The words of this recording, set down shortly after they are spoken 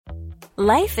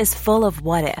Life is full of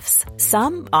what-ifs.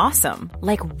 Some awesome,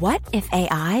 like what if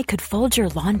AI could fold your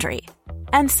laundry?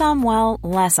 And some, well,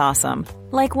 less awesome,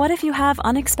 like what if you have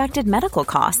unexpected medical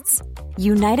costs?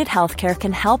 United Healthcare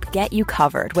can help get you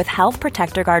covered with Health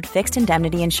Protector Guard fixed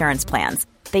indemnity insurance plans.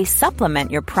 They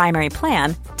supplement your primary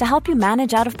plan to help you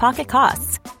manage out-of-pocket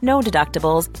costs. No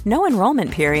deductibles, no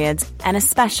enrollment periods, and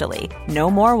especially no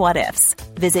more what-ifs.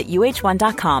 Visit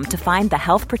uh1.com to find the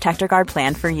Health Protector Guard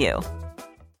plan for you.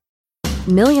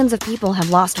 Millions of people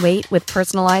have lost weight with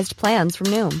personalized plans from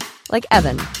Noom. Like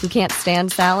Evan, who can't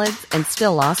stand salads and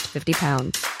still lost 50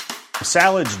 pounds.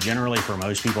 Salads generally for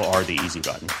most people are the easy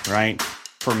button, right?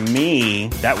 For me,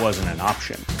 that wasn't an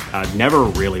option. I never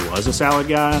really was a salad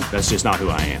guy. That's just not who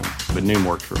I am. But Noom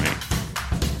worked for me.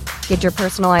 Get your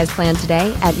personalized plan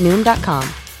today at Noom.com.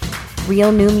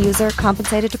 Real Noom user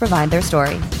compensated to provide their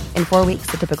story. In 4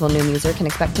 weeks, the typical Noom user can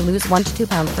expect to lose 1 to 2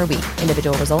 pounds per week.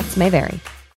 Individual results may vary.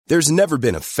 There's never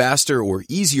been a faster or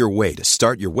easier way to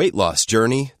start your weight loss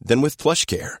journey than with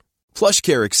PlushCare.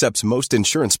 PlushCare accepts most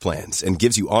insurance plans and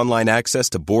gives you online access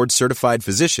to board-certified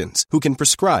physicians who can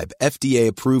prescribe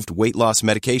FDA-approved weight loss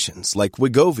medications like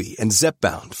Wegovy and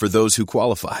Zepbound for those who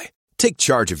qualify. Take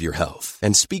charge of your health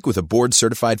and speak with a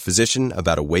board-certified physician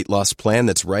about a weight loss plan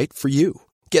that's right for you.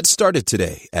 Get started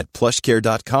today at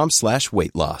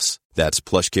plushcare.com/weight loss. That's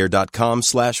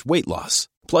plushcare.com/weight loss.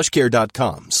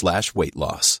 plushcare.com/weight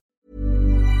loss.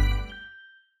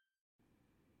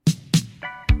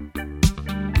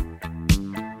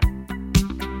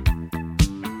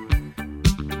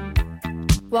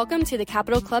 Welcome to the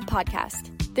Capital Club podcast.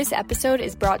 This episode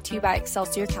is brought to you by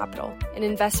Excelsior Capital, an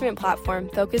investment platform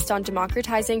focused on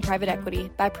democratizing private equity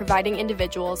by providing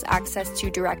individuals access to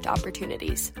direct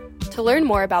opportunities. To learn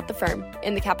more about the firm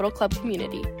and the Capital Club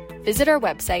community, visit our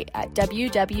website at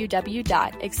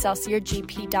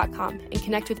www.excelsiorgp.com and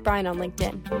connect with Brian on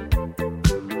LinkedIn.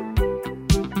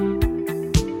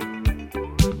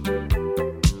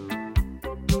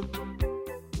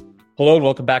 Hello and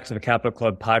welcome back to the Capital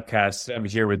Club podcast. I'm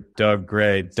here with Doug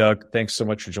Gray. Doug, thanks so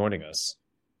much for joining us.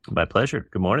 My pleasure.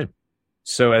 Good morning.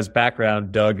 So as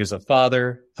background, Doug is a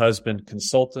father, husband,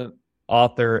 consultant,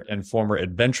 author, and former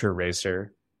adventure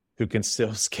racer who can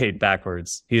still skate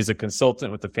backwards. He is a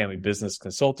consultant with the Family Business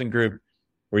Consulting Group,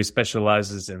 where he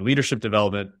specializes in leadership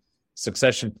development,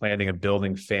 succession planning, and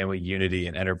building family unity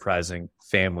and enterprising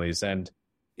families. And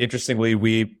interestingly,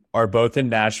 we are both in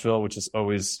Nashville, which is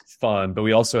always fun, but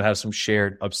we also have some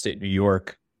shared upstate New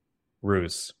York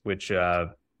roots, which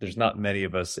there's not many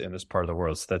of us in this part of the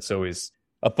world. So that's always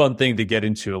a fun thing to get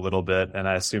into a little bit. And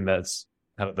I assume that's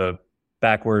kind of the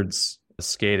backwards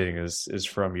skating is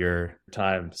from your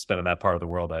time spent in that part of the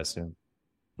world, I assume.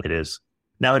 It is.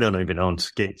 Now I don't even own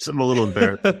skates. I'm a little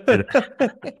embarrassed.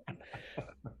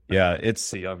 Yeah,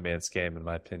 it's a young man's game, in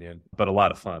my opinion, but a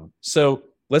lot of fun. So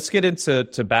let's get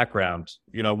into background.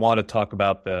 I want to talk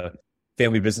about the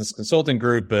Family Business Consulting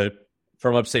Group, but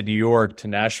from upstate New York to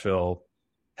Nashville,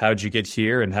 how'd you get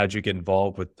here and how'd you get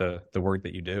involved with the work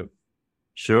that you do?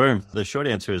 Sure. The short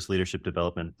answer is leadership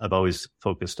development. I've always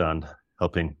focused on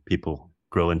helping people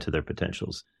grow into their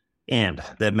potentials. And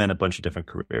that meant a bunch of different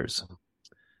careers.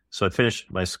 So I finished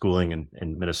my schooling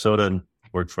in Minnesota and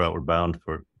worked for Outward Bound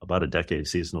for about a decade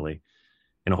seasonally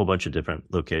in a whole bunch of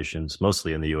different locations,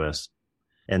 mostly in the U.S.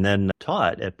 And then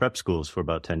taught at prep schools for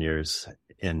about 10 years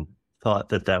and thought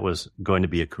that was going to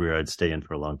be a career I'd stay in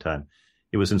for a long time.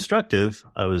 It was instructive.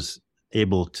 I was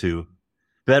able to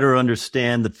better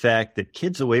understand the fact that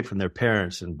kids away from their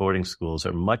parents in boarding schools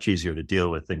are much easier to deal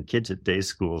with than kids at day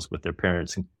schools with their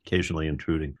parents occasionally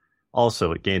intruding.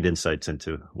 Also, it gained insights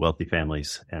into wealthy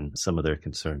families and some of their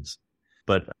concerns.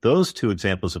 But those two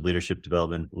examples of leadership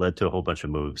development led to a whole bunch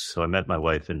of moves. So I met my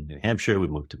wife in New Hampshire. We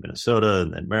moved to Minnesota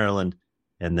and then Maryland,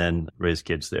 and then raised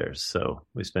kids there. So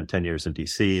we spent 10 years in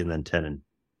DC and then 10 in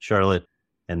Charlotte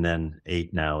and then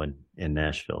 8 now in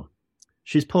Nashville.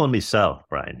 She's pulling me south,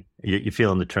 Brian. You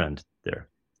feeling the trend there?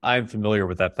 I'm familiar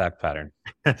with that fact pattern.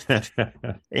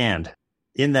 And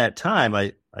in that time,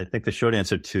 I think the short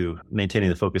answer to maintaining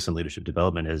the focus on leadership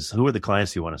development is who are the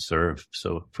clients you want to serve?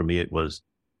 So for me, it was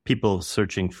people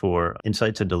searching for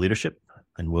insights into leadership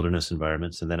in wilderness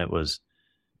environments. And then it was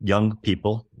young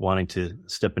people wanting to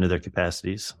step into their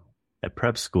capacities at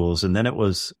prep schools. And then it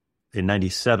was in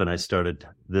 97, I started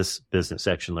this business,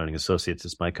 Action Learning Associates,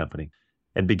 is my company,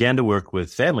 and began to work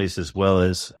with families as well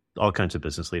as all kinds of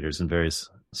business leaders in various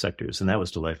sectors. And that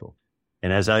was delightful.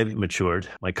 And as I matured,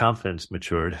 my confidence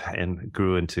matured and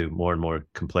grew into more and more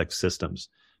complex systems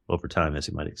over time, as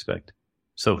you might expect.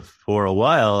 So for a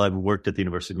while, I worked at the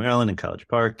University of Maryland in College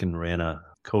Park and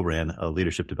co-ran a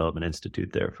leadership development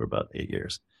institute there for about 8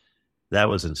 years. That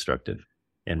was instructive,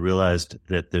 and realized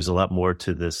that there's a lot more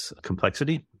to this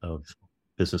complexity of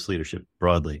business leadership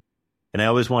broadly. And I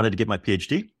always wanted to get my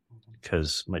PhD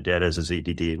because my dad has his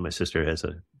EDD and my sister has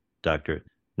a doctorate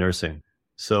in nursing.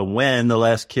 So when the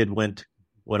last kid went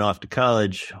off to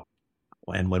college,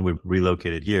 and when we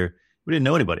relocated here, we didn't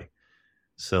know anybody.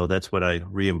 So that's when I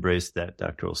re-embraced that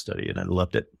doctoral study, and I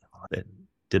loved it. I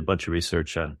did a bunch of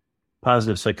research on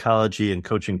positive psychology and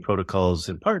coaching protocols,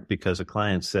 in part because a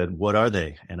client said, "What are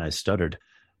they?" And I stuttered.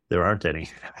 There aren't any,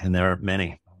 and there aren't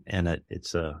many, and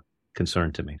it's a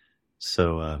concern to me.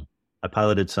 So I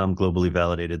piloted some, globally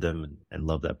validated them, and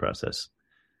love that process,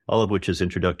 all of which is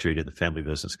introductory to the Family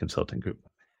Business Consulting Group.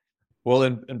 Well,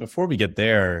 and before we get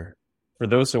there, for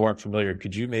those who aren't familiar,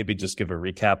 could you maybe just give a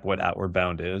recap what Outward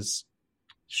Bound is?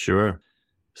 Sure.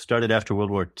 Started after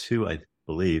World War II, I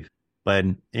believe, by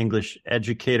an English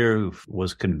educator who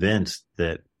was convinced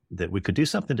that we could do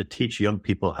something to teach young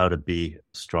people how to be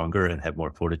stronger and have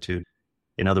more fortitude.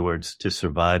 In other words, to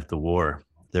survive the war.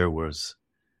 There was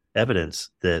evidence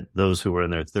that those who were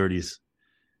in their 30s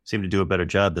seemed to do a better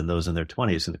job than those in their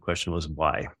 20s. And the question was,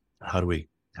 why? How do we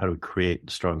create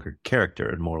stronger character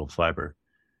and moral fiber?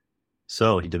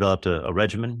 So he developed a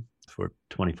regimen for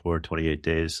 24, 28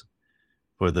 days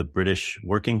for the British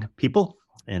working people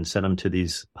and sent them to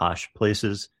these posh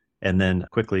places, and then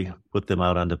quickly put them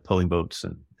out onto poling boats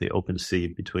in the open sea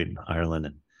between Ireland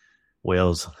and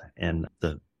Wales. And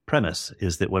the premise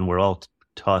is that when we're all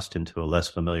tossed into a less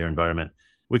familiar environment,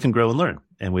 we can grow and learn,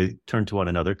 and we turn to one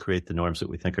another, create the norms that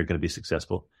we think are going to be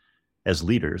successful as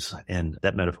leaders. And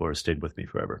that metaphor has stayed with me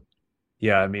forever.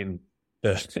 Yeah, I mean,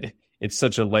 it's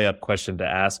such a layup question to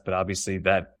ask, but obviously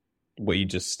that what you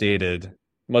just stated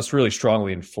must really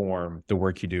strongly inform the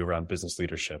work you do around business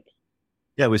leadership.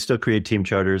 Yeah, we still create team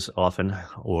charters often,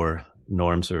 or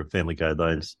norms or family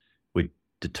guidelines. We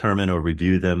determine or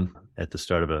review them at the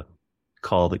start of a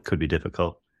call that could be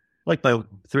difficult, like by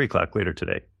 3:00 later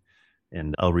today.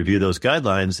 And I'll review those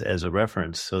guidelines as a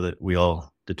reference so that we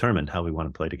all determine how we want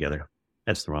to play together.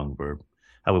 That's the wrong verb.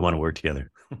 How we want to work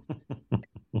together.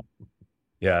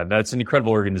 Yeah, that's an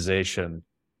incredible organization.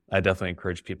 I definitely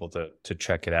encourage people to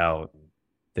check it out.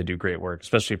 They do great work,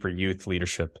 especially for youth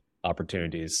leadership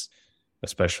opportunities,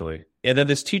 especially. And then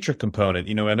this teacher component,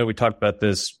 I know we talked about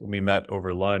this when we met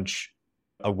over lunch.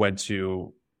 I went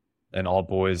to an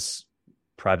all-boys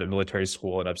private military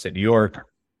school in upstate New York.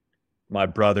 My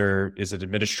brother is an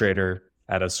administrator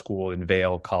at a school in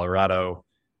Vail, Colorado.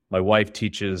 My wife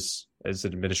teaches as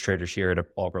an administrator here at an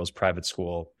all-girls private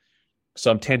school.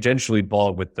 So I'm tangentially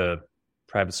involved with the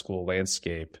private school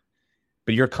landscape.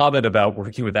 But your comment about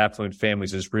working with affluent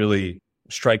families is really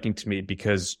striking to me,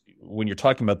 because when you're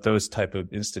talking about those type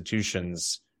of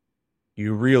institutions,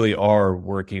 you really are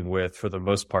working with, for the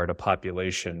most part, a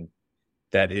population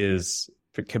that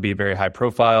can be very high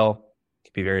profile,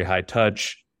 can be very high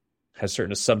touch, has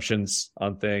certain assumptions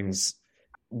on things.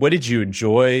 What did you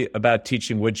enjoy about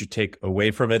teaching? What did you take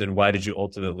away from it? And why did you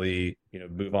ultimately,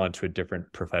 move on to a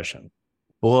different profession?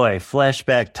 Boy,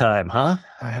 flashback time, huh?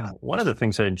 One of the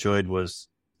things I enjoyed was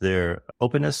their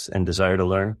openness and desire to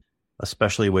learn,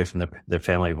 especially away from their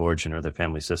family of origin or their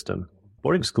family system.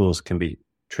 Boarding schools can be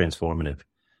transformative.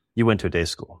 You went to a day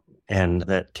school, and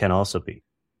that can also be.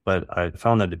 But I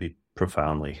found them to be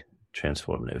profoundly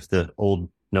transformative. The old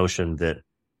notion that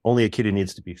only a kid who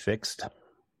needs to be fixed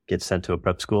gets sent to a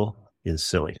prep school is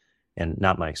silly, and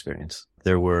not my experience.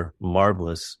 There were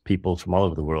marvelous people from all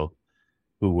over the world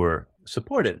who were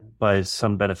supported by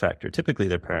some benefactor, typically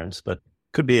their parents, but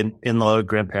could be an in-law,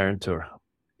 grandparent, or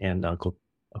aunt, uncle,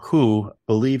 who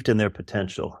believed in their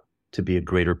potential to be a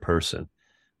greater person.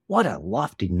 What a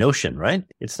lofty notion, right?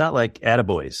 It's not like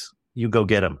attaboys. You go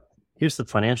get them. Here's the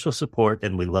financial support,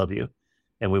 and we love you,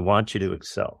 and we want you to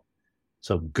excel.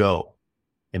 So go.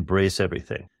 Embrace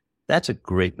everything. That's a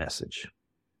great message.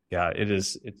 Yeah, it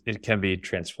is. It can be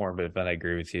transformative, and I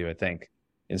agree with you. I think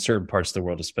in certain parts of the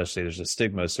world, especially, there's a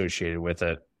stigma associated with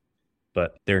it,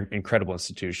 but they're incredible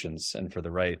institutions, and for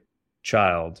the right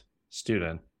child,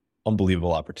 student,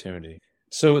 unbelievable opportunity.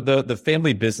 So the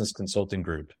Family Business Consulting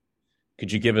Group,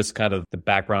 could you give us kind of the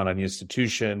background on the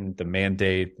institution, the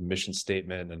mandate, the mission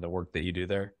statement, and the work that you do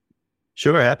there?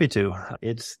 Sure, happy to.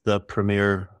 It's the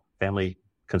premier family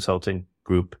consulting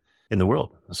group in the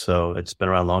world. So it's been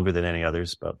around longer than any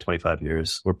others, about 25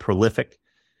 years. We're prolific.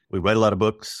 We write a lot of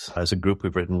books. As a group,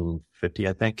 we've written 50,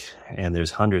 I think, and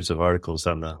there's hundreds of articles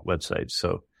on the website.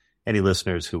 So any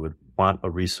listeners who would want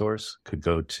a resource could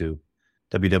go to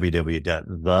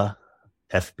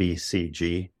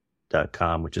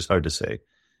www.thefbcg.com, which is hard to say,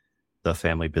 the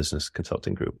Family Business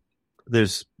Consulting Group.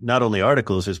 there's not only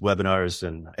articles, there's webinars,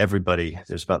 and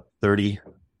there's about 30,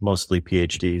 mostly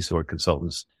PhDs or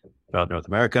consultants throughout North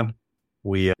America.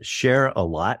 We share a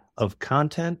lot of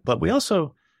content, but we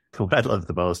also, what I love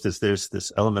the most is there's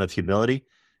this element of humility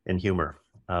and humor.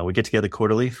 We get together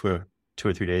quarterly for 2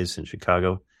 or 3 days in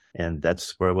Chicago, and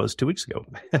that's where I was 2 weeks ago.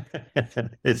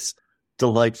 It's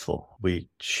delightful. We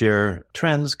share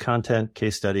trends, content,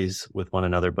 case studies with one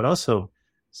another, but also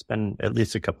spend at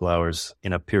least a couple hours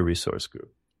in a peer resource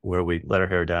group where we let our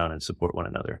hair down and support one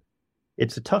another.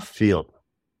 It's a tough field.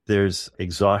 There's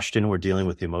exhaustion. We're dealing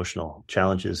with the emotional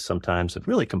challenges sometimes of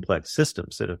really complex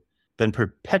systems that have been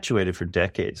perpetuated for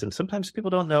decades. And sometimes people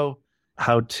don't know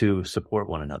how to support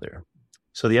one another.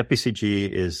 So the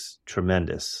FBCG is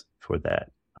tremendous for that.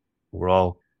 We're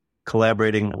all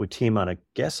collaborating. We team on, I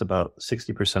guess, about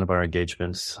 60% of our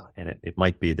engagements. And it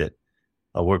might be that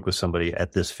I'll work with somebody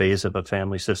at this phase of a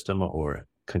family system or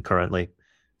concurrently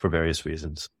for various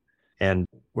reasons. And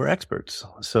we're experts.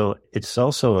 So it's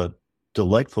also a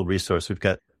delightful resource. We've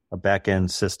got a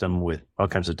back-end system with all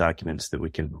kinds of documents that we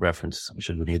can reference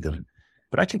should we need them.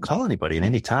 But I can call anybody at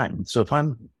any time. So if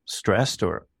I'm stressed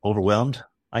or overwhelmed,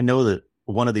 I know that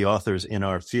one of the authors in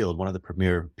our field, one of the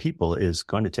premier people, is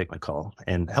going to take my call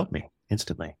and help me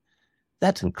instantly.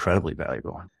 That's incredibly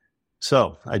valuable.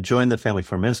 So I joined the Family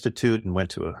Firm Institute and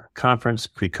went to a conference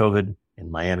pre-COVID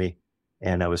in Miami,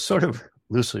 and I was sort of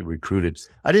loosely recruited.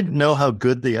 I didn't know how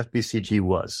good the FBCG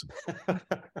was.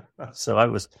 So I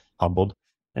was humbled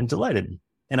and delighted.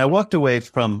 And I walked away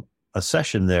from a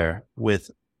session there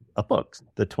with a book,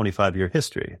 The 25-Year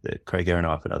History, that Craig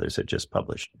Aronoff and others had just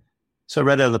published. So I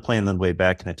read it on the plane on the way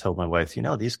back, and I told my wife,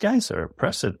 these guys are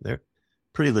impressive. They're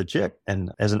pretty legit.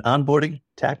 And as an onboarding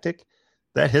tactic,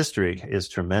 that history is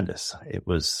tremendous. It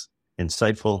was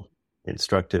insightful,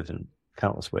 instructive in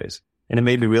countless ways. And it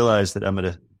made me realize that I'm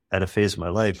at a phase of my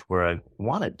life where I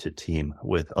wanted to team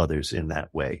with others in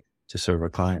that way to serve our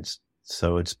clients.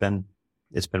 So it's been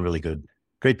really good.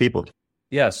 Great people.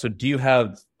 Yeah. So do you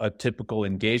have a typical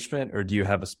engagement, or do you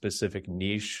have a specific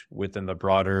niche within the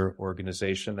broader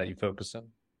organization that you focus on?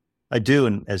 I do.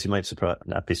 And as you might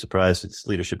not be surprised, it's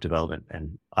leadership development.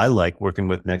 And I like working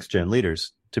with next-gen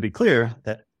leaders. To be clear,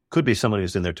 that could be somebody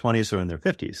who's in their 20s or in their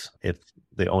 50s if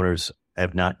the owners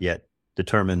have not yet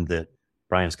determined that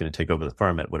Brian's going to take over the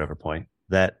firm at whatever point.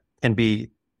 That can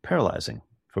be paralyzing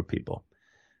for people.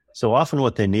 So often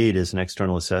what they need is an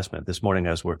external assessment. This morning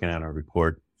I was working on a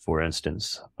report, for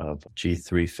instance, of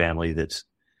G3 family that's,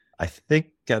 I think,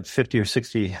 got 50 or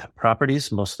 60 properties,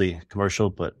 mostly commercial,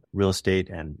 but real estate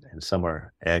and some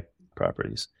are ag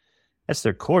properties. That's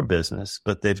their core business,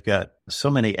 but they've got so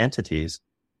many entities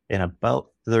and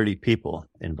about 30 people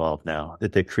involved now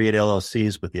that they create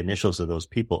LLCs with the initials of those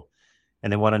people.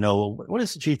 And they want to know, well, what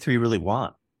does the G3 really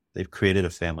want? They've created a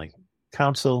family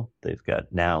council. They've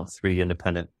got now 3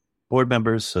 independent board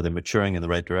members, so they're maturing in the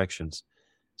right directions.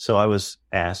 So I was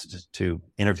asked to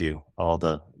interview all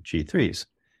the G3s,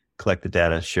 collect the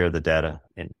data, share the data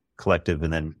in collective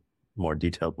and then more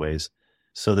detailed ways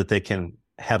so that they can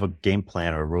have a game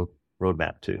plan or a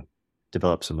roadmap to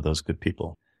develop some of those good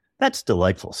people. That's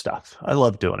delightful stuff. I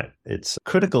love doing it. It's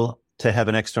critical to have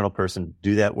an external person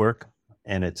do that work,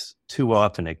 and it's too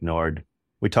often ignored.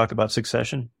 We talk about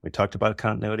succession, we talked about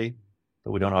continuity,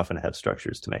 but we don't often have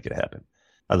structures to make it happen.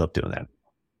 I love doing that.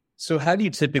 So how do you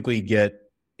typically get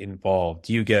involved?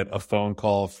 Do you get a phone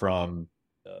call from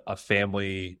a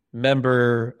family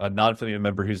member, a non-family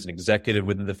member who's an executive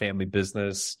within the family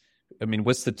business? I mean,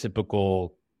 what's the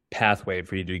typical pathway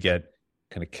for you to get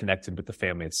kind of connected with the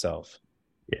family itself?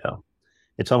 Yeah,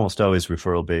 it's almost always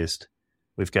referral based.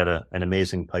 We've got an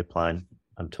amazing pipeline.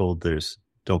 I'm told there's,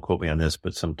 don't quote me on this,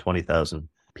 but some 20,000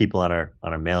 people on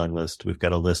our mailing list. We've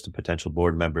got a list of potential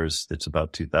board members that's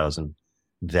about 2,000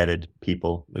 vetted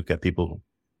people. We've got people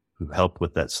who help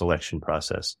with that selection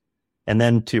process. And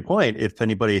then to your point, if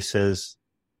anybody says,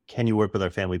 can you work with our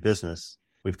family business?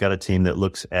 We've got a team that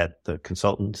looks at the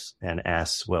consultants and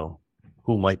asks, well,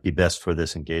 who might be best for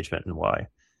this engagement and why?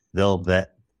 They'll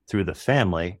vet through the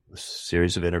family, a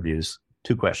series of interviews,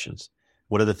 2 questions.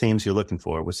 What are the themes you're looking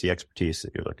for? What's the expertise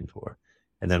that you're looking for?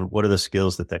 And then what are the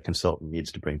skills that consultant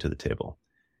needs to bring to the table?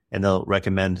 And they'll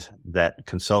recommend that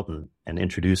consultant and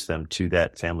introduce them to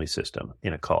that family system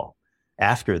in a call.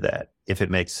 After that, if it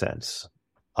makes sense,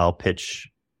 I'll pitch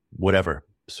whatever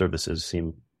services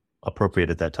seem appropriate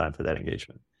at that time for that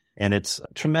engagement. And it's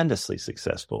tremendously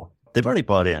successful. They've already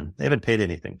bought in. They haven't paid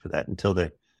anything for that until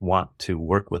they want to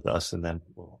work with us, and then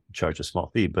we'll charge a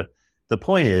small fee. But the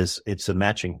point is, it's a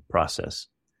matching process.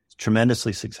 It's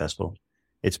tremendously successful.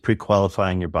 It's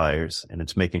pre-qualifying your buyers, and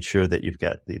it's making sure that you've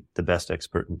got the best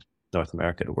expert North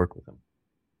America to work with them.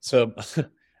 So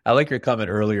I like your comment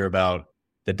earlier about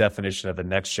the definition of a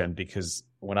next gen, because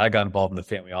when I got involved in the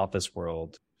family office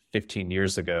world 15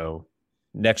 years ago,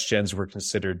 next gens were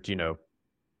considered,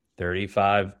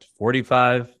 35 to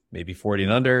 45, maybe 40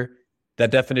 and under.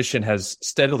 That definition has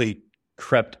steadily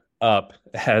crept up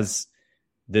as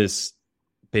this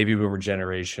baby boomer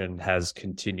generation has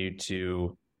continued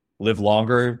to live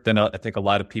longer than I think a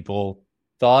lot of people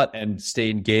thought and stay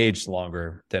engaged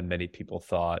longer than many people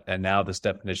thought. And now this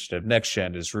definition of next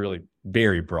gen is really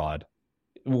very broad.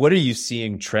 What are you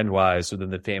seeing trend-wise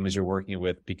within the families you're working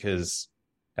with? Because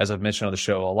as I've mentioned on the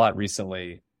show a lot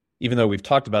recently, even though we've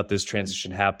talked about this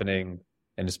transition happening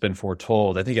and it's been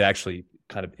foretold, I think it actually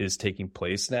kind of is taking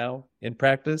place now in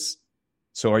practice.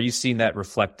 So are you seeing that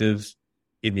reflective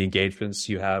in the engagements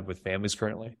you have with families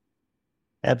currently?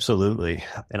 Absolutely.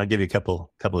 And I'll give you a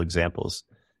couple examples.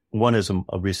 One is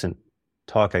a recent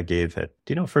talk I gave at,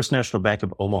 First National Bank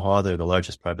of Omaha? They're the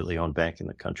largest privately owned bank in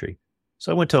the country.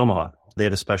 So I went to Omaha. They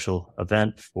had a special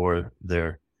event for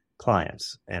their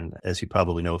clients. And as you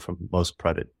probably know from most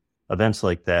private events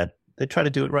like that, they try to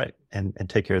do it right and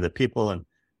take care of the people. And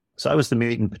so I was the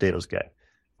meat and potatoes guy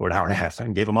for an hour and a half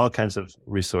and gave them all kinds of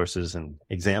resources and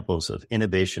examples of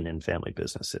innovation in family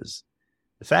businesses.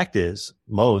 The fact is,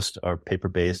 most are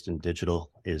paper-based and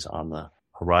digital is on the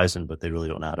horizon, but they really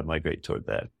don't know how to migrate toward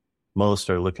that. Most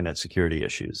are looking at security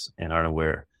issues and aren't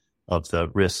aware of the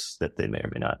risks that they may or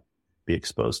may not be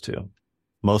exposed to.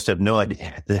 Most have no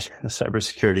idea that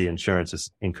cybersecurity insurance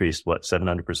has increased,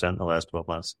 700% in the last 12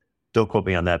 months. Don't quote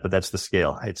me on that, but that's the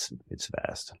scale. It's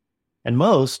vast. And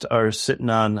most are sitting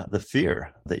on the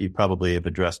fear that you probably have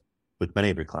addressed with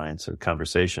many of your clients or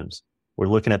conversations. We're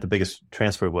looking at the biggest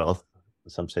transfer of wealth.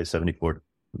 Some say 74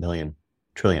 million,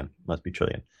 trillion, must be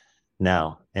trillion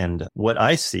now. And what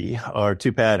I see are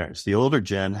two patterns. The older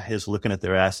gen is looking at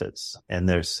their assets and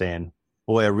they're saying,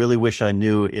 boy, I really wish I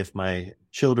knew if my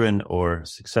children or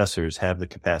successors have the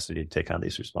capacity to take on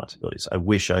these responsibilities. I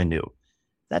wish I knew.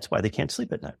 That's why they can't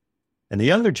sleep at night. And the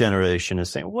younger generation is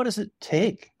saying, what does it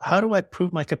take? How do I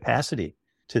prove my capacity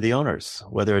to the owners,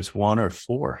 whether it's one or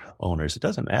four owners? It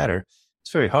doesn't matter.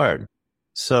 It's very hard.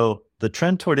 So the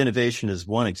trend toward innovation is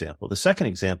one example. The second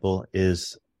example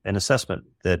is an assessment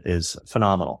that is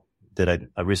phenomenal that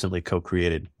I recently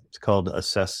co-created. It's called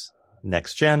Assess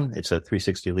Next Gen. It's a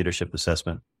 360 leadership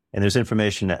assessment. And there's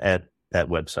information at that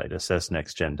website,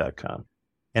 assessnextgen.com.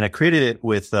 And I created it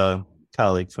with a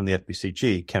colleague from the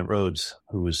FBCG, Kent Rhodes,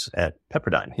 who was at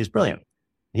Pepperdine. He's brilliant.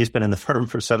 He's been in the firm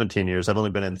for 17 years. I've only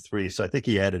been in 3. So I think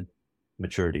he added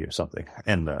maturity or something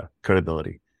and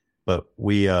credibility. But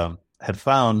we had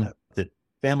found that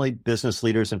family business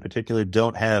leaders in particular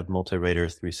don't have multi-rater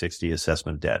 360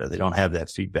 assessment data. They don't have that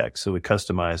feedback. So we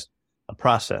customized a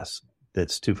process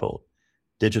that's twofold: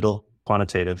 digital,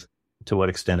 quantitative. To what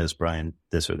extent is Brian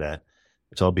this or that?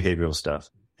 It's all behavioral stuff.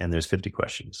 And there's 50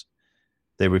 questions.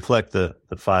 They reflect the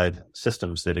 5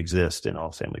 systems that exist in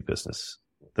all family business: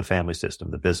 the family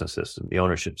system, the business system, the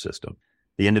ownership system.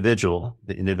 The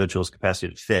individual's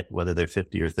capacity to fit, whether they're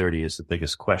 50 or 30, is the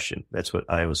biggest question. That's what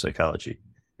Iowa psychology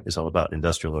is all about,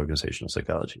 industrial organizational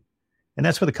psychology. And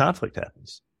that's where the conflict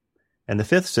happens. And the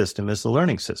 5th system is the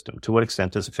learning system. To what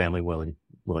extent is a family willing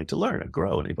to learn and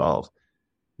grow and evolve?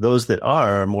 Those that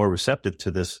are more receptive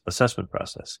to this assessment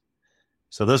process.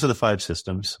 So those are the 5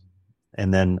 systems.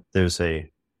 And then there's a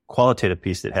qualitative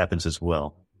piece that happens as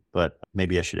well. But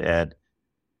maybe I should add,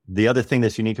 the other thing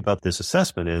that's unique about this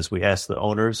assessment is we ask the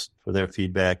owners for their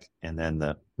feedback, and then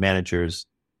the managers,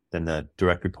 then the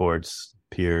direct reports,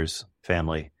 peers,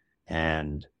 family,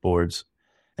 and boards.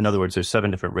 In other words, there's 7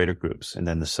 different rater groups, and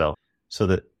then the self. So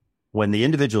that when the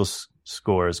individual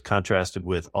score is contrasted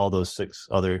with all those 6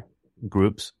 other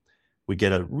groups, we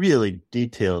get a really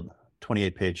detailed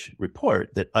 28-page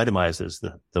report that itemizes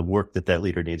the work that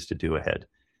leader needs to do ahead.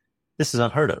 This is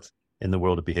unheard of in the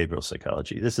world of behavioral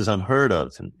psychology. This is unheard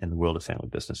of in the world of family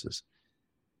businesses.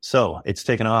 So it's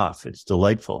taken off. It's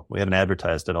delightful. We haven't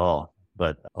advertised at all,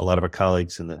 but a lot of our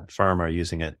colleagues in the firm are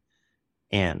using it.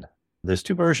 And there's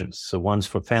 2 versions. So one's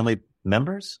for family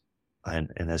members, and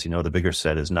as you know, the bigger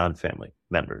set is non-family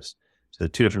members. So the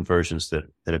 2 different versions that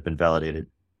have been validated.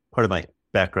 Part of my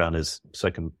background is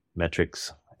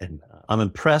psychometrics, and I'm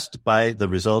impressed by the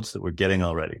results that we're getting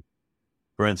already.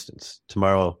 For instance,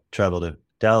 tomorrow I'll travel to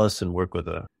Dallas and work with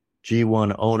a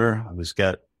G1 owner who's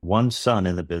got 1 son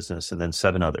in the business and then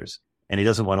 7 others, and he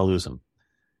doesn't want to lose them.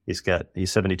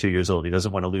 He's 72 years old. He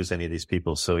doesn't want to lose any of these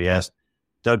people. So he asked,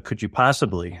 Doug, could you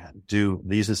possibly do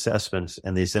these assessments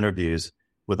and these interviews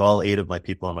with all 8 of my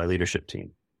people on my leadership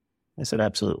team? I said,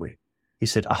 absolutely. He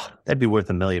said, that'd be worth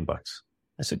 $1 million.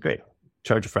 I said, great.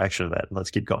 charge a fraction of that. And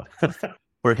let's keep going.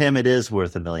 For him, it is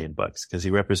worth $1 million because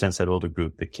he represents that older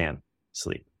group that can't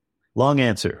sleep. Long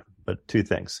answer, but 2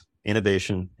 things: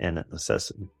 innovation and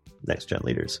assessing next-gen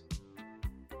leaders.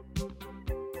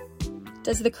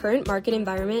 Does the current market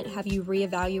environment have you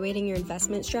reevaluating your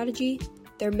investment strategy?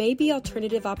 There may be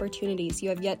alternative opportunities you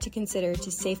have yet to consider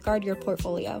to safeguard your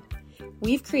portfolio.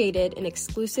 We've created an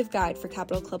exclusive guide for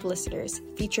Capital Club listeners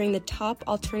featuring the top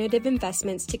alternative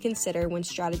investments to consider when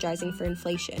strategizing for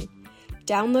inflation.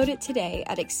 Download it today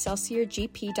at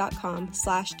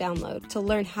excelsiorgp.com/download to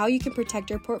learn how you can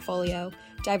protect your portfolio,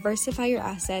 diversify your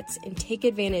assets, and take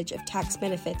advantage of tax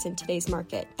benefits in today's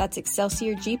market. That's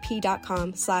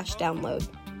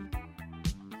excelsiorgp.com/download.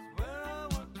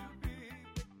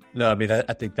 No, I mean,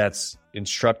 I think that's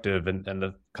instructive. And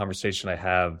the conversation I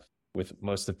have with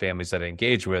most of the families that I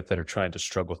engage with that are trying to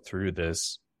struggle through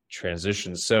this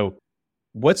transition. So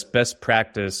what's best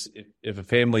practice if a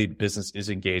family business is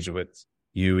engaged with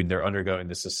you and they're undergoing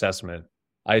this assessment?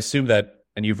 I assume that,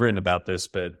 and you've written about this,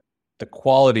 but the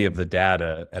quality of the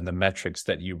data and the metrics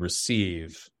that you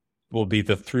receive will be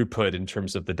the throughput in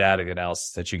terms of the data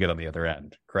analysis that you get on the other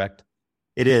end, correct?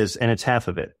 It is, and it's half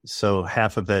of it. So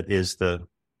half of it is the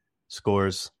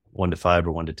scores, 1 to 5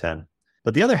 or 1 to 10.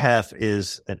 But the other half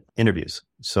is interviews.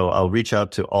 So I'll reach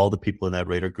out to all the people in that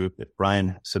rater group. If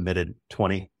Brian submitted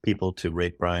 20 people to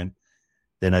rate Brian,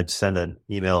 then I'd send an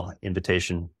email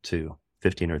invitation to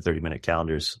 15 or 30-minute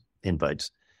calendars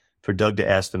invites for Doug to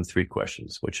ask them 3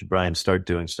 questions. What should Brian start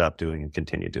doing, stop doing, and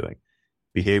continue doing?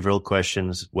 Behavioral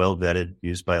questions, well vetted,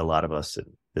 used by a lot of us in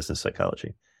business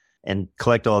psychology. And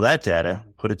collect all that data,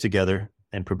 put it together,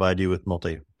 and provide you with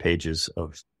multi-pages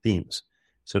of themes.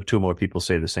 So if 2 more people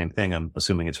say the same thing, I'm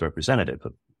assuming it's representative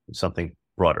of something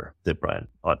broader that Brian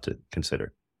ought to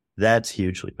consider. That's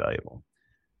hugely valuable.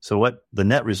 So what the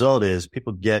net result is,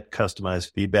 people get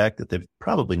customized feedback that they've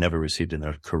probably never received in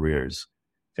their careers.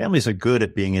 Families are good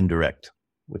at being indirect,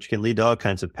 which can lead to all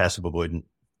kinds of passive avoidant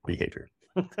behavior.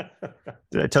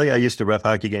 Did I tell you I used to ref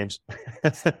hockey games?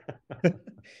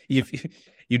 You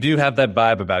do have that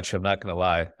vibe about you. I'm not going to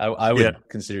lie. I would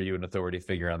consider you an authority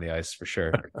figure on the ice for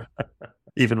sure.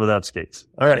 Even without skates.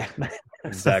 All right.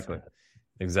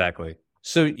 Exactly.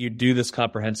 So you do this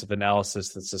comprehensive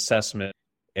analysis, this assessment,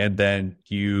 and then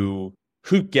who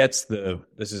gets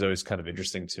this is always kind of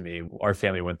interesting to me. Our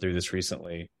family went through this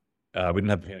recently. We didn't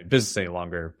have a family business any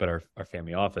longer, but our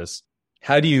family office.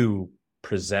 How do you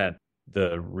present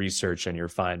the research and your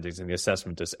findings and the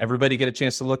assessment? Does everybody get a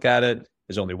chance to look at it?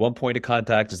 There's only one point of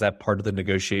contact. Is that part of the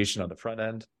negotiation on the front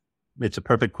end? It's a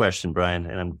perfect question, Brian,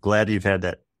 and I'm glad you've had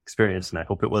that experience, and I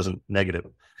hope it wasn't negative.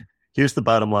 Here's the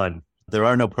bottom line. There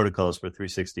are no protocols for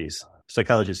 360s.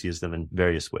 Psychologists use them in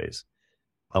various ways.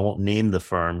 I won't name the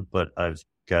firm, but I've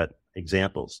got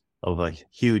examples of a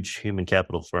huge human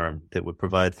capital firm that would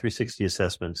provide 360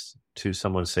 assessments to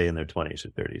someone, say, in their 20s or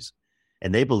 30s.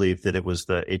 And they believed that it was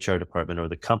the HR department or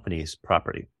the company's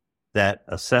property. That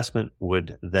assessment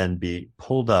would then be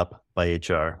pulled up by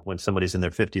HR when somebody's in their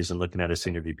 50s and looking at a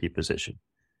senior VP position,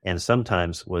 and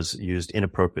sometimes was used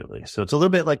inappropriately. So it's a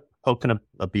little bit like poking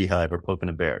a beehive or poking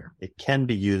a bear. It can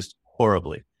be used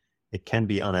horribly. It can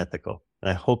be unethical. And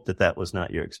I hope that was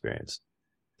not your experience.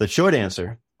 The short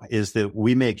answer is that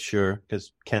we make sure,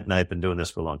 because Kent and I have been doing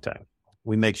this for a long time,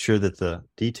 we make sure that the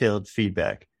detailed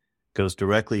feedback goes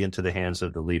directly into the hands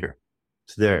of the leader.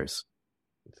 It's theirs.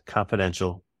 It's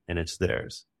confidential, and it's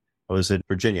theirs. I was in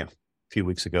Virginia a few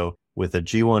weeks ago with a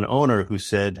G1 owner who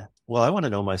said, well, I want to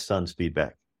know my son's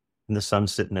feedback. And the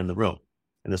son's sitting in the room.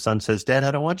 And the son says, Dad,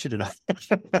 I don't want you to know.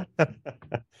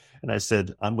 And I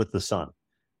said, I'm with the son.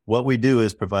 What we do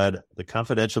is provide the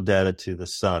confidential data to the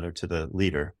son or to the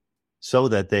leader so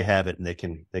that they have it and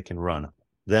they can run.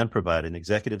 Then provide an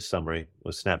executive summary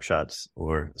with snapshots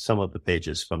or some of the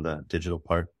pages from the digital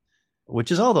part,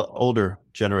 which is all the older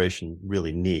generation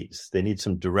really needs. They need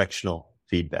some directional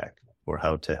feedback for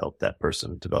how to help that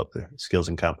person develop the skills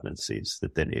and competencies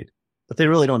that they need. But they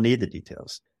really don't need the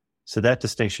details. So that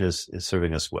distinction is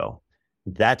serving us well.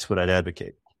 That's what I'd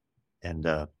advocate. And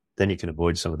then you can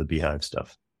avoid some of the beehive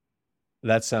stuff.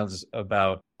 That sounds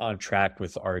about on track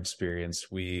with our experience.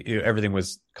 Everything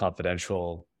was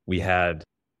confidential. We had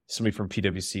somebody from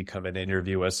PwC come in and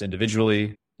interview us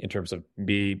individually in terms of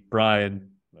me,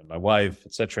 Brian, my wife,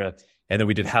 etc. And then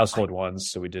we did household ones.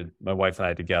 So we did my wife and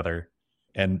I together,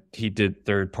 and he did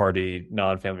third-party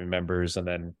non-family members, and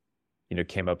then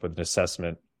came up with an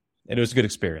assessment. And it was a good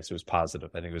experience. It was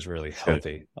positive. I think it was really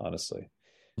healthy, honestly.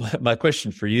 My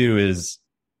question for you is,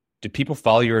 do people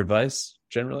follow your advice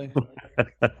generally?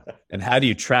 And how do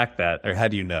you track that, or how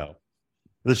do you know?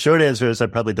 The short answer is I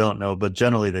probably don't know, but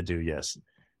generally they do, yes.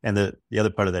 And the other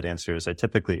part of that answer is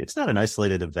it's not an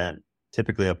isolated event.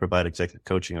 Typically, I'll provide executive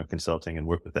coaching or consulting and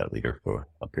work with that leader for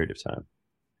a period of time.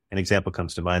 An example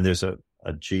comes to mind. There's a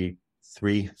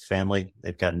G3 family.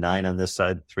 They've got 9 on this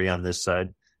side, 3 on this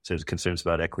side. So there's concerns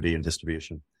about equity and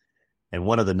distribution. And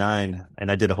one of the 9,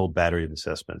 and I did a whole battery of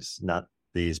assessments, not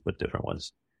these, but different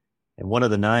ones. And one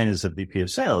of the 9 is a VP of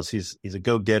sales. He's a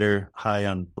go-getter, high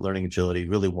on learning agility,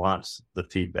 really wants the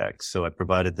feedback. So I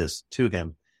provided this to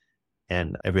him.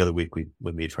 And every other week we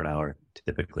would meet for an hour,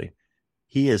 typically.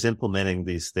 He is implementing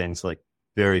these things like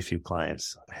very few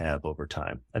clients have over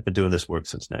time. I've been doing this work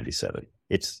since 97.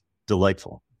 It's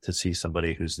delightful to see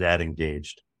somebody who's that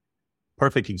engaged.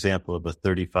 Perfect example of a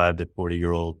 35 to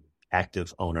 40-year-old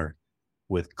active owner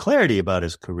with clarity about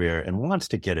his career and wants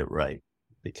to get it right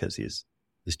because he's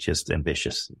just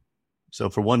ambitious. So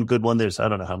for one good one, there's, I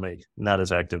don't know how many not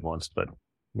as active ones, but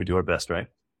we do our best, right?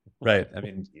 Right. I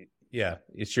mean, yeah,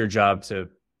 it's your job to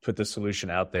put the solution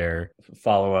out there.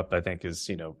 Follow up, I think, is,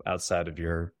 outside of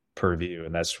your purview.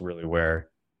 And that's really where,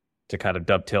 to kind of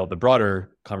dovetail the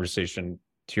broader conversation,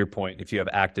 to your point, if you have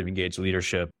active, engaged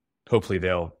leadership, hopefully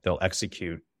they'll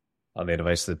execute on the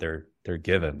advice that they're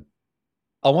given.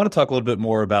 I want to talk a little bit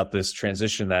more about this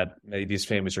transition that many of these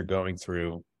families are going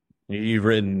through. You've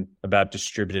written about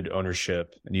distributed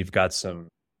ownership, and you've got some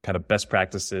kind of best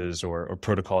practices or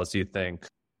protocols you think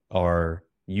are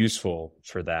useful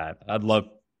for that. I'd love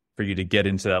for you to get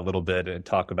into that a little bit and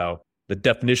talk about the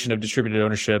definition of distributed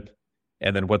ownership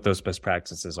and then what those best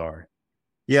practices are.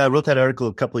 Yeah, I wrote that article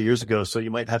a couple of years ago, so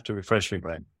you might have to refresh me,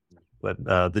 Brian. But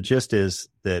the gist is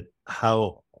that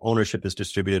how ownership is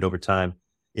distributed over time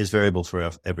is variable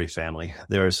for every family.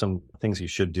 There are some things you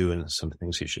should do and some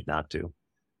things you should not do.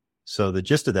 So the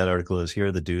gist of that article is here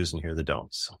are the do's and here are the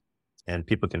don'ts. And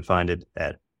people can find it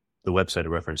at the website I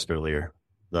referenced earlier,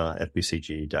 the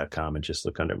fbcg.com, and just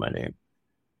look under my name.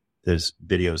 There's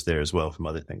videos there as well from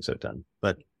other things I've done.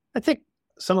 But I think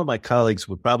some of my colleagues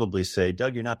would probably say,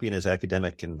 Doug, you're not being as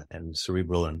academic and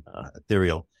cerebral and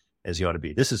ethereal as you ought to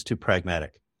be. This is too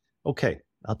pragmatic. Okay,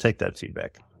 I'll take that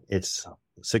feedback. It's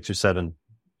 6 or 7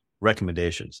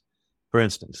 recommendations. For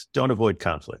instance, don't avoid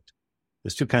conflict.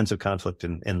 There's 2 kinds of conflict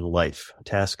in life,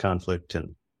 task conflict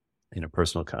and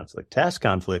interpersonal conflict. Task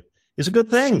conflict is a good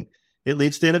thing. It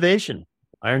leads to innovation.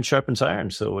 Iron sharpens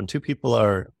iron. So when 2 people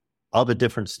are of a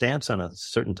different stance on a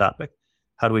certain topic,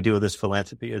 how do we deal with this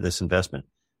philanthropy or this investment?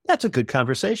 That's a good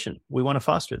conversation. We want to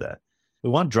foster that. We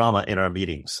want drama in our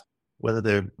meetings, whether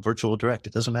they're virtual or direct,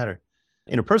 it doesn't matter.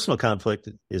 Interpersonal conflict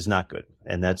is not good.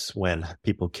 And that's when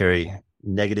people carry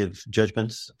negative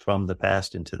judgments from the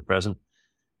past into the present,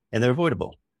 and they're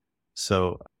avoidable.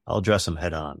 So I'll address them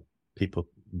head on. People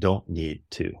don't need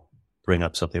to bring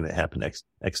up something that happened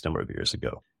X number of years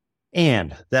ago.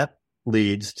 And that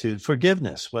leads to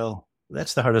forgiveness. Well,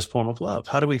 that's the hardest form of love.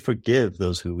 How do we forgive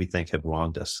those who we think have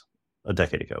wronged us a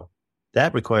decade ago?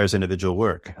 That requires individual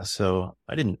work. So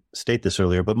I didn't state this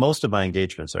earlier, but most of my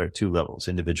engagements are 2 levels,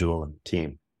 individual and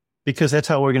team, because that's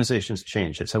how organizations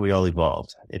change. That's how we all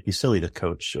evolved. It'd be silly to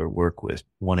coach or work with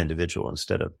one individual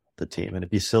instead of the team. And it'd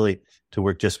be silly to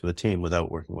work just with a team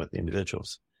without working with the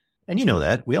individuals. And you know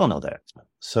that. We all know that.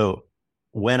 So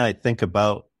when I think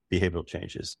about behavioral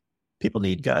changes, people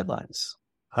need guidelines.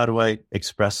 How do I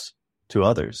express to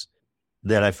others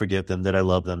that I forgive them, that I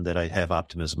love them, that I have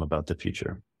optimism about the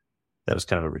future? That was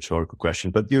kind of a rhetorical question,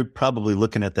 but you're probably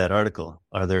looking at that article.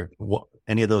 Are there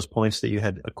any of those points that you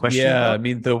had a question about? I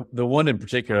mean, the one in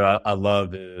particular I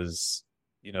love is,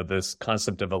 this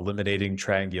concept of eliminating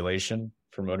triangulation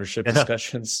from ownership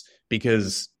discussions,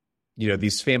 because,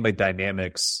 these family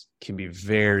dynamics can be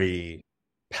very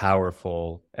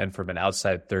powerful and from an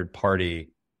outside third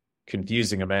party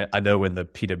confusing. I mean, I know when the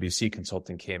PwC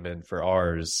consultant came in for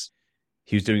ours,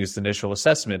 he was doing his initial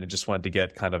assessment and just wanted to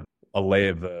get kind of a lay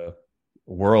of the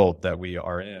world that we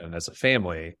are in as a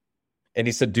family. And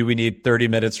he said, do we need 30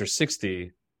 minutes or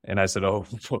 60? And I said, oh,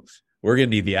 we're going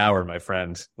to need the hour, my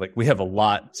friend. Like, we have a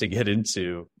lot to get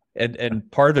into. And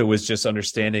part of it was just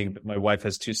understanding that my wife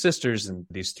has 2 sisters and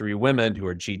these 3 women who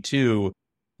are G2.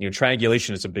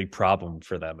 Triangulation is a big problem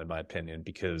for them, in my opinion,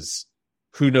 because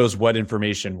who knows what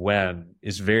information when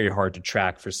is very hard to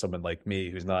track for someone like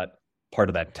me who's not part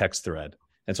of that text thread.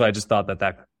 And so I just thought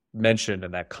that mention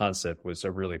and that concept was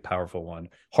a really powerful one.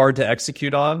 Hard to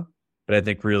execute on, but I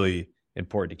think really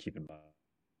important to keep in mind.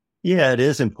 Yeah, it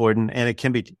is important, and it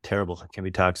can be terrible. It can be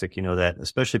toxic, that,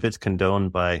 especially if it's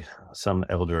condoned by some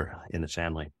elder in the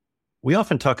family. We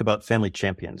often talk about family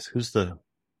champions. Who's the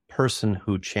person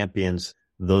who champions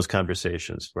those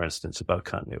conversations, for instance, about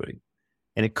continuity?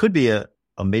 And it could be a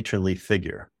matronly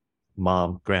figure,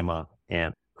 mom, grandma,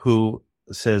 aunt, who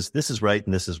says this is right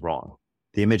and this is wrong,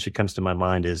 the image that comes to my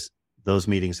mind is those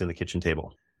meetings in the kitchen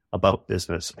table about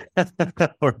business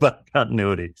or about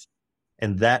continuity.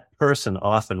 And that person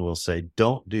often will say,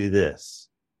 don't do this.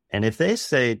 And if they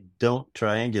say, don't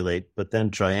triangulate, but then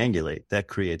triangulate, that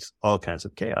creates all kinds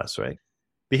of chaos, right?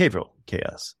 Behavioral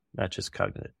chaos, not just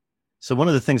cognitive. So one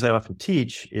of the things I often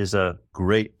teach is a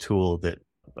great tool that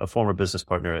a former business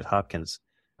partner at Hopkins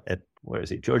at,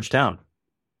 Georgetown.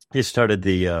 He started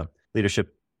the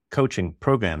leadership coaching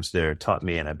programs there, taught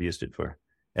me, and I've used it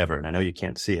forever. And I know you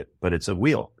can't see it, but it's a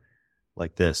wheel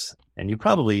like this. And you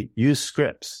probably use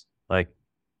scripts like,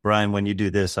 Brian, when you do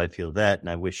this, I feel that, and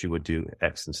I wish you would do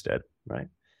X instead, right?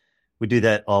 We do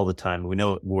that all the time. We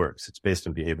know it works. It's based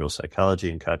on behavioral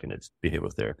psychology and cognitive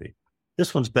behavioral therapy.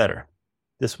 This one's better.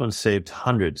 This one saved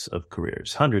hundreds of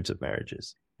careers, hundreds of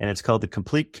marriages. And it's called the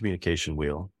Complete Communication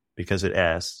Wheel because it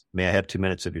asks, may I have 2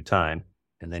 minutes of your time?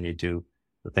 And then you do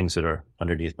the things that are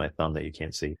underneath my thumb that you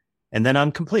can't see. And then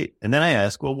I'm complete. And then I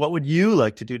ask, well, what would you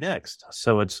like to do next?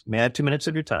 So it's, may I have 2 minutes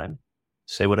of your time?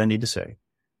 Say what I need to say.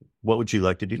 What would you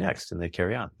like to do next? And they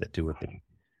carry on. They do what they need.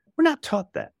 We're not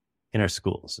taught that in our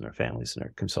schools, in our families, in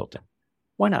our consulting.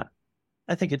 Why not?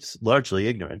 I think it's largely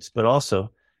ignorance, but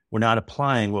also we're not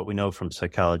applying what we know from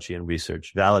psychology and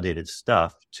research, validated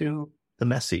stuff, to the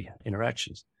messy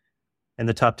interactions. And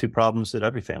the top two problems that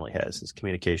every family has is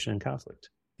communication and conflict.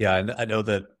 Yeah, and I know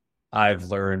that I've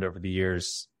learned over the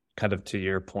years, kind of to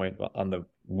your point on the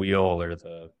wheel or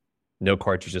the note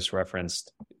card you just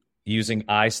referenced, using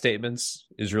I statements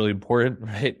is really important,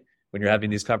 right? When you're having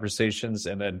these conversations.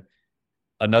 And then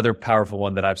another powerful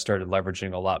one that I've started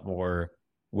leveraging a lot more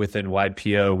within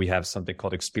YPO, we have something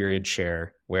called experience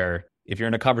share, where if you're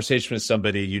in a conversation with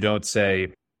somebody, you don't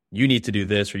say, you need to do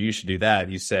this or you should do that.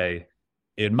 You say,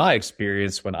 in my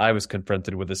experience, when I was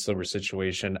confronted with a similar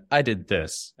situation, I did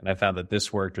this and I found that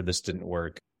this worked or this didn't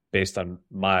work based on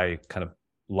my kind of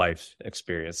life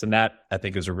experience. And that, I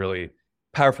think, is a really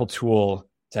powerful tool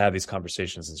to have these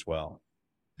conversations as well.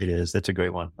 It is. That's a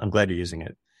great one. I'm glad you're using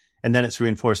it. And then it's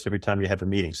reinforced every time you have a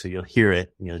meeting. So you'll hear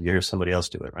it, you'll hear somebody else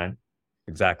do it, right?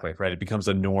 Exactly, right. It becomes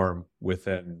a norm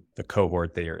within the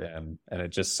cohort that you're in, and it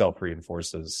just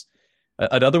self-reinforces.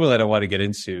 Another one that I want to get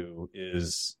into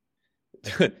is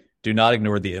do not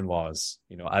ignore the in-laws.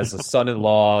 As a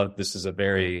son-in-law, this is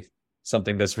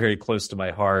something that's very close to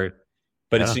my heart,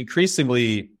 but It's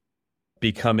increasingly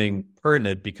becoming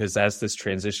pertinent because as this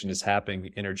transition is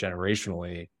happening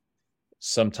intergenerationally,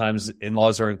 sometimes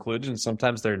in-laws are included and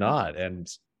sometimes they're not. And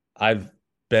I've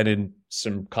been in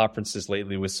some conferences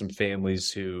lately with some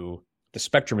families who the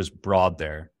spectrum is broad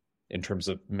there in terms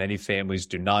of many families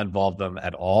do not involve them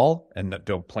at all and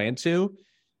don't plan to.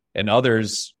 And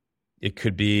others, it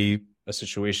could be a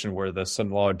situation where the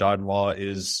son-in-law or daughter-in-law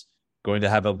is going to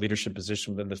have a leadership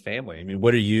position within the family. I mean,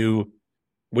 what do you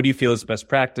feel is best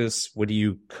practice? What do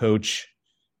you coach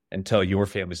and tell your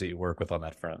families that you work with on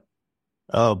that front?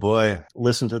 Oh boy,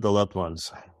 listen to the loved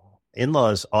ones.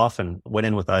 In-laws often went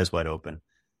in with eyes wide open.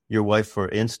 Your wife, for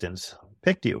instance,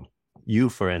 picked you. You,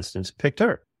 for instance, picked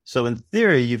her. So in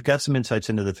theory, you've got some insights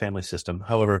into the family system,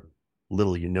 however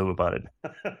little you know about it.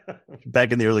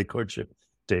 Back in the early courtship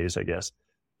days, I guess.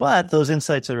 But those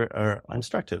insights are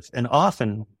instructive and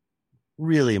often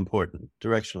really important,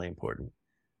 directionally important.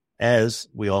 As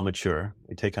we all mature,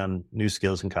 we take on new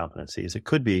skills and competencies. It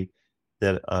could be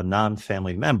that a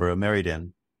non-family member, a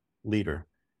married-in leader,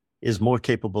 is more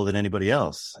capable than anybody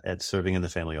else at serving in the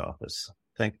family office.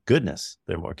 Thank goodness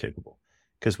they're more capable,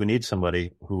 because we need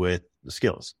somebody who with the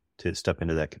skills to step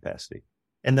into that capacity.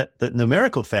 And the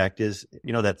numerical fact is,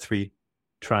 that 3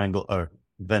 triangle or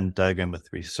Venn diagram with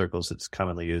 3 circles that's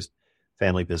commonly used,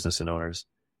 family, business, and owners.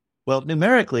 Well,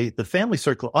 numerically, the family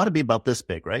circle ought to be about this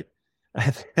big, right?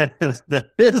 The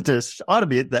business ought to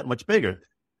be that much bigger.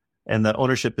 And the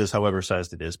ownership is however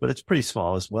sized it is, but it's pretty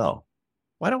small as well.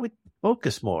 Why don't we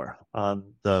focus more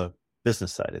on the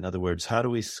business side? In other words, how do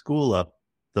we school up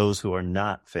those who are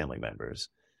not family members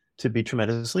to be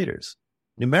tremendous leaders?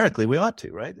 Numerically, we ought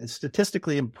to, right? It's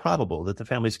statistically improbable that the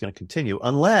family is going to continue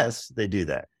unless they do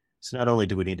that. So not only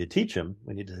do we need to teach them,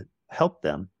 we need to help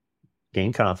them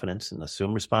gain confidence and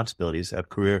assume responsibilities, have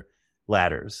career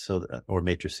ladders or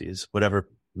matrices, whatever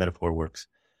metaphor works,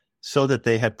 so that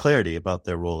they have clarity about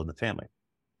their role in the family.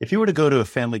 If you were to go to a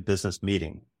family business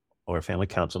meeting or a family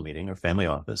council meeting or family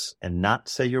office and not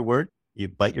say your word, you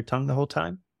bite your tongue the whole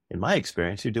time, in my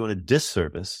experience, you're doing a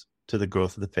disservice to the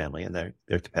growth of the family and their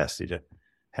capacity to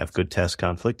have good task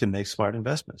conflict and make smart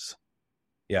investments.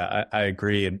 Yeah, I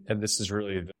agree. And this is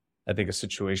really, I think, a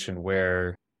situation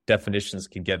where definitions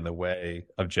can get in the way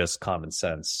of just common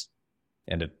sense.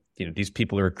 And these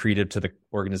people are accretive to the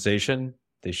organization.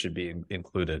 they should be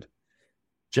included.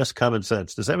 Just common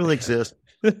sense. Does that really exist?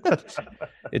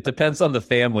 It depends on the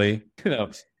family.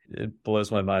 It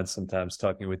blows my mind sometimes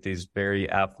talking with these very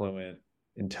affluent,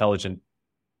 intelligent,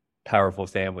 powerful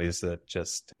families that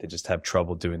they just have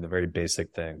trouble doing the very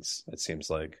basic things, it seems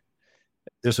like.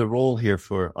 There's a role here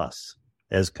for us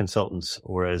as consultants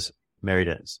or as married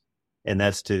ends, and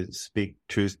that's to speak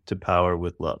truth to power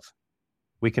with love.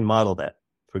 We can model that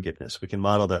forgiveness. We can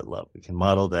model that love. We can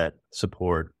model that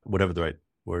support, whatever the right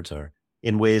words are,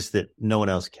 in ways that no one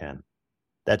else can.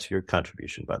 That's your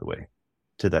contribution, by the way,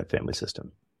 to that family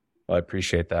system. Well, I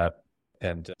appreciate that.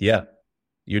 And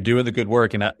you're doing the good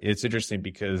work. And it's interesting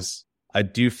because I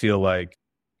do feel like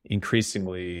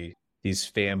increasingly these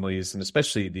families, and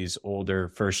especially these older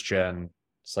first gen,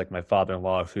 it's like my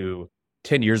father-in-law, who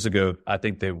 10 years ago, I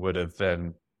think they would have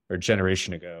been, or a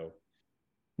generation ago,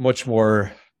 much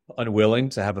more unwilling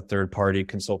to have a third party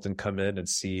consultant come in and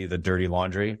see the dirty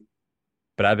laundry.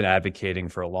 But I've been advocating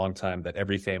for a long time that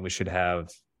every family should have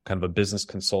kind of a business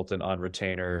consultant on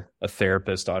retainer, a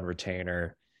therapist on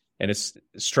retainer. And it's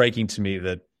striking to me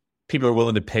that people are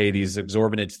willing to pay these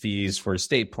exorbitant fees for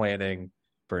estate planning,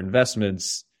 for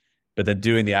investments, but then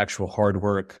doing the actual hard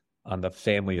work on the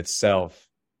family itself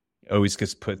always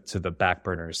gets put to the back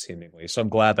burner seemingly. So I'm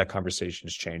glad that conversation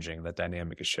is changing, that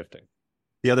dynamic is shifting.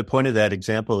 The other point of that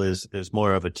example is there's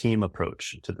more of a team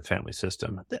approach to the family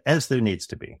system, as there needs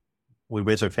to be. We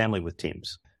raise our family with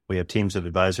teams. We have teams of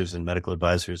advisors and medical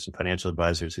advisors and financial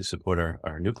advisors who support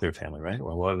our nuclear family, right?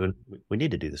 Well, we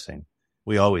need to do the same.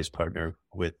 We always partner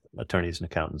with attorneys and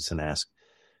accountants and ask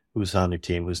who's on your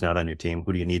team, who's not on your team,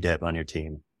 who do you need to have on your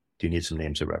team? Do you need some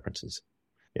names or references?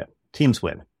 Yeah, teams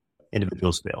win,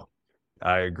 individuals fail.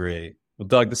 I agree. Well,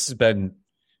 Doug, this has been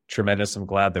tremendous. I'm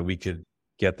glad that we could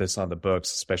get this on the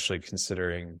books, especially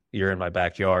considering you're in my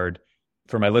backyard.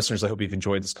 For my listeners, I hope you've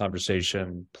enjoyed this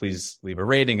conversation. Please leave a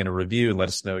rating and a review and let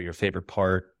us know your favorite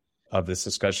part of this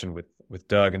discussion with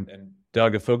Doug. And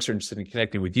Doug, if folks are interested in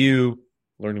connecting with you,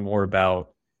 learning more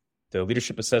about the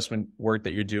leadership assessment work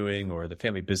that you're doing or the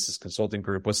Family Business Consulting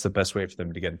Group, what's the best way for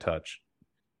them to get in touch?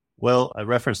 Well, I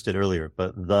referenced it earlier,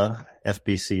 but the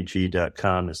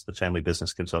FBCG.com is the Family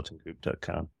Business Consulting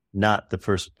Group.com, not the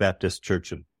First Baptist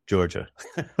Church of Georgia.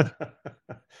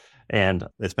 And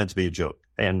it's meant to be a joke.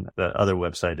 And the other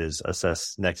website is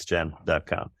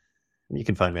assessnextgen.com. And you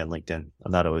can find me on LinkedIn.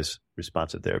 I'm not always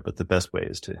responsive there, but the best way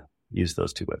is to use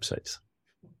those two websites.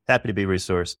 Happy to be a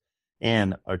resource.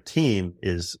 And our team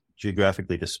is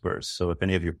geographically dispersed. So if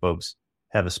any of your folks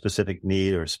have a specific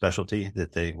need or specialty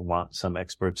that they want some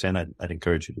experts in, I'd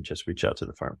encourage you to just reach out to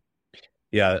the firm.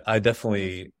 Yeah, I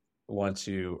definitely want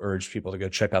to urge people to go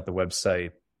check out the website.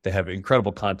 They have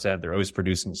incredible content. They're always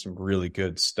producing some really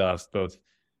good stuff, both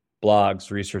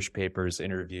blogs, research papers,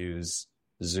 interviews,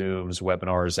 Zooms,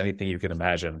 webinars, anything you can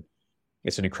imagine.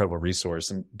 It's an incredible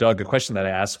resource. And Doug, a question that I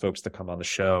ask folks to come on the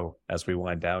show as we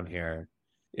wind down here,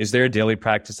 is there a daily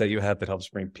practice that you have that helps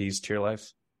bring peace to your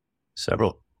life?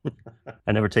 Several.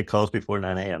 I never take calls before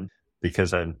 9 a.m.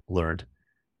 because I've learned.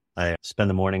 I spend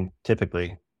the morning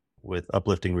typically with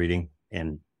uplifting reading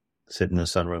and sit in the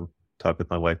sunroom, talk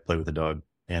with my wife, play with the dog,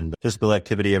 and physical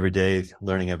activity every day,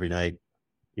 learning every night.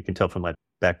 You can tell from my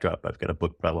backdrop, I've got a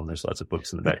book problem. There's lots of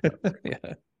books in the backdrop.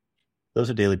 Yeah. Those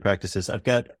are daily practices. I've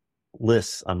got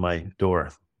lists on my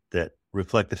door that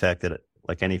reflect the fact that,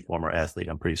 like any former athlete,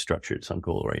 I'm pretty structured, so I'm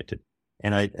goal-oriented.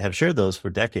 And I have shared those for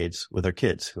decades with our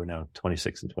kids who are now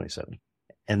 26 and 27.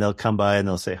 And they'll come by and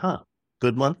they'll say,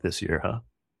 good month this year,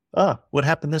 huh? What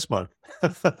happened this month?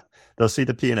 They'll see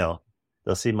the P&L.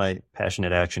 They'll see my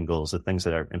passionate action goals, the things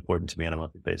that are important to me on a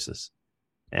monthly basis.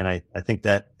 And I think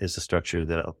that is the structure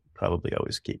that I'll probably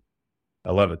always keep.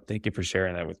 I love it. Thank you for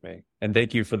sharing that with me. And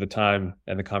thank you for the time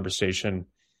and the conversation.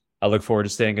 I look forward to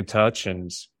staying in touch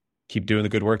and keep doing the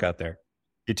good work out there.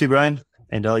 You too, Brian,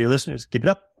 and all your listeners. Keep it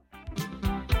up.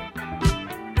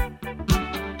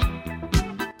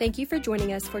 Thank you for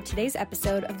joining us for today's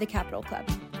episode of The Capital Club.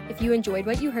 If you enjoyed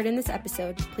what you heard in this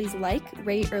episode, please like,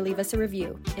 rate, or leave us a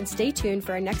review, and stay tuned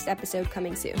for our next episode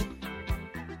coming soon.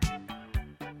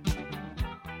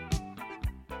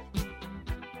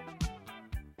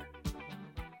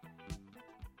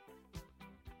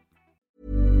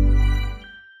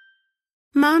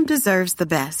 Mom deserves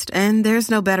the best, and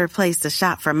there's no better place to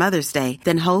shop for Mother's Day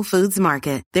than Whole Foods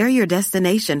Market. They're your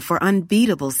destination for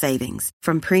unbeatable savings,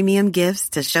 from premium gifts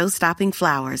to show-stopping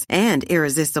flowers and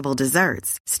irresistible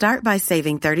desserts. Start by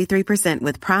saving 33%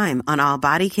 with Prime on all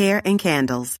body care and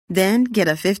candles. Then get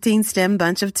a 15-stem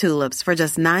bunch of tulips for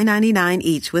just $9.99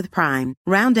 each with Prime.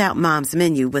 Round out Mom's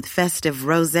menu with festive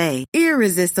rosé,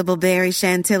 irresistible berry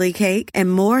chantilly cake,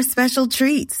 and more special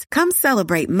treats. Come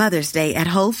celebrate Mother's Day at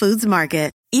Whole Foods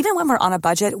Market. Even when we're on a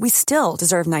budget, we still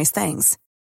deserve nice things.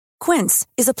 Quince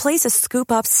is a place to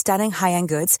scoop up stunning high-end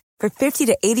goods for 50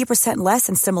 to 80% less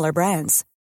than similar brands.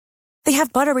 They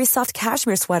have buttery soft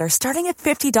cashmere sweaters starting at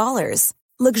 $50,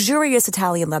 luxurious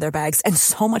Italian leather bags, and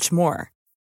so much more.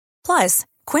 Plus,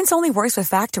 Quince only works with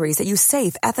factories that use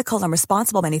safe, ethical, and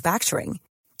responsible manufacturing.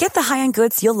 Get the high-end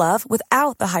goods you'll love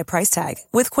without the high price tag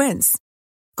with Quince.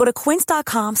 Go to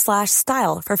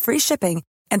quince.com/style for free shipping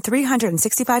and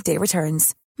 365-day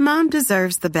returns. Mom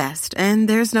deserves the best, and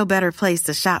there's no better place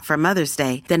to shop for Mother's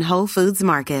Day than Whole Foods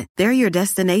Market. They're your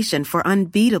destination for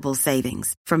unbeatable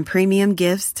savings, from premium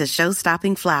gifts to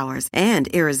show-stopping flowers and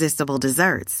irresistible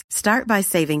desserts. Start by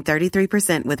saving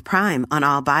 33% with Prime on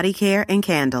all body care and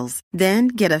candles. Then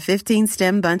get a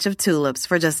 15-stem bunch of tulips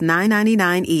for just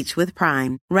 $9.99 each with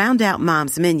Prime. Round out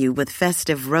Mom's menu with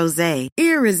festive rosé,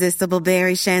 irresistible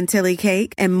berry chantilly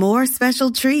cake, and more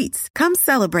special treats. Come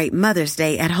celebrate Mother's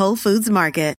Day at Whole Foods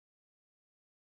Market.